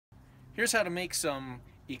Here's how to make some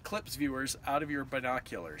eclipse viewers out of your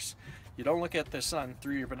binoculars. You don't look at the sun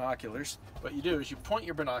through your binoculars. What you do is you point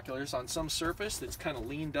your binoculars on some surface that's kind of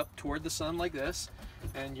leaned up toward the sun like this,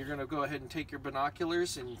 and you're going to go ahead and take your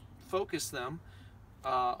binoculars and focus them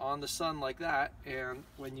on the sun like that. And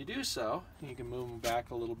when you do so, you can move them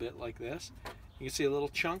back a little bit like this. You can see a little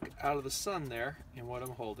chunk out of the sun there in what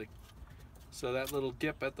I'm holding. So that little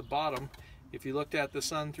dip at the bottom, if you looked at the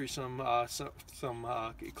sun through some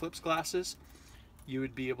eclipse glasses, you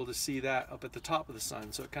would be able to see that up at the top of the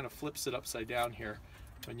sun. So it kind of flips it upside down here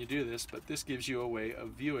when you do this, but this gives you a way of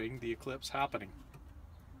viewing the eclipse happening.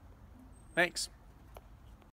 Thanks.